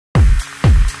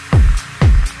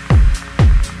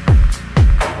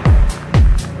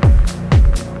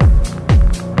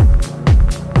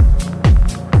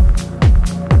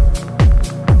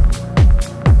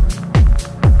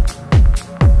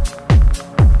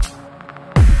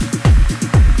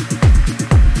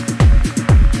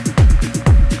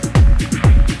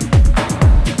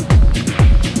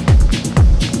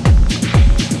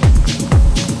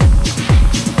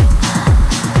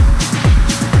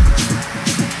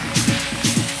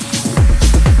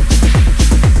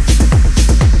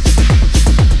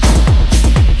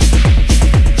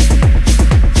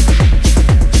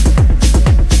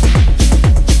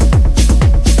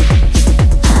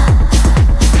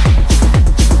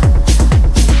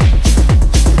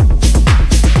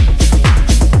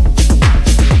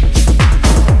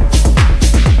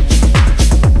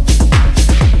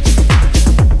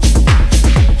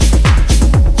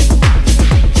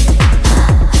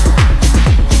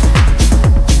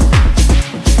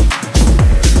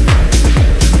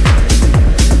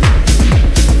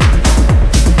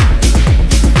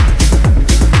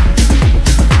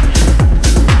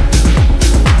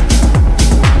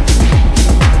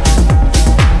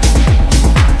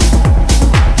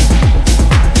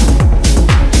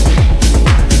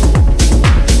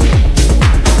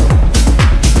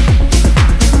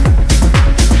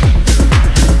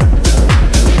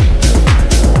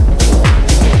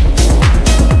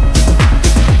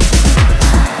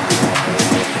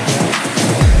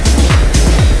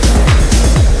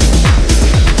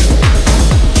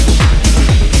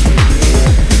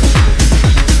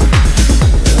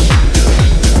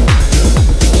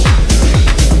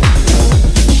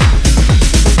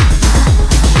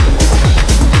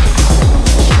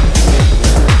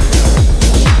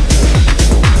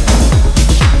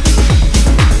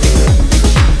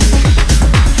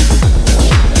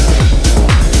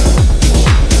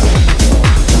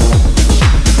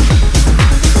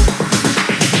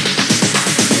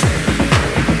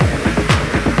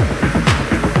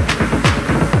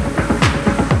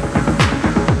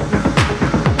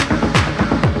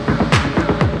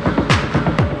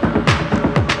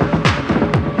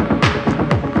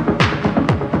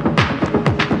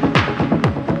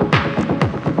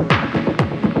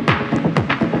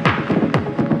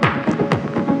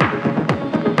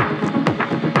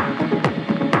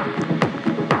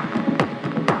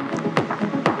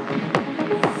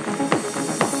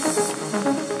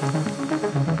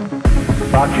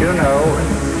But you know,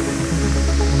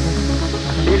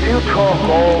 if you talk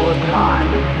all the time,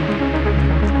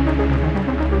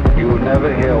 you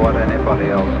never hear what anybody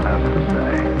else has to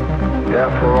say.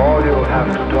 Therefore, all you have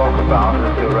to talk about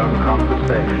is your own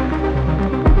conversation.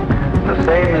 The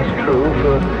same is true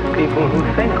for people who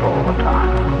think all the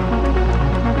time.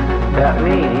 That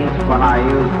means, when I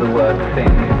use the word think,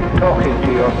 talking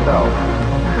to yourself,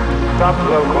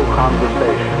 sub-local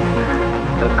conversation,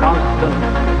 the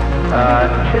constant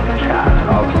chit-chat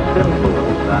of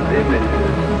symbols and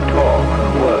images, talk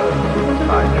and words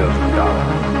I just done.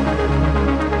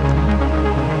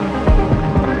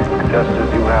 Just as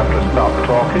you have to stop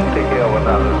talking to hear what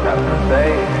others have to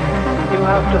say, you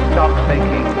have to stop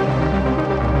thinking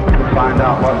to find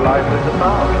out what life is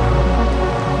about.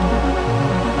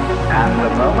 And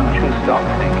the moment you stop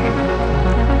thinking,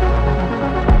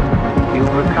 you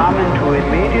come into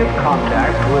immediate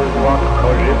contact with what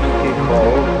Korzybski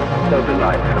called so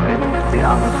delightfully the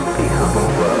unspeakable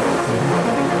world.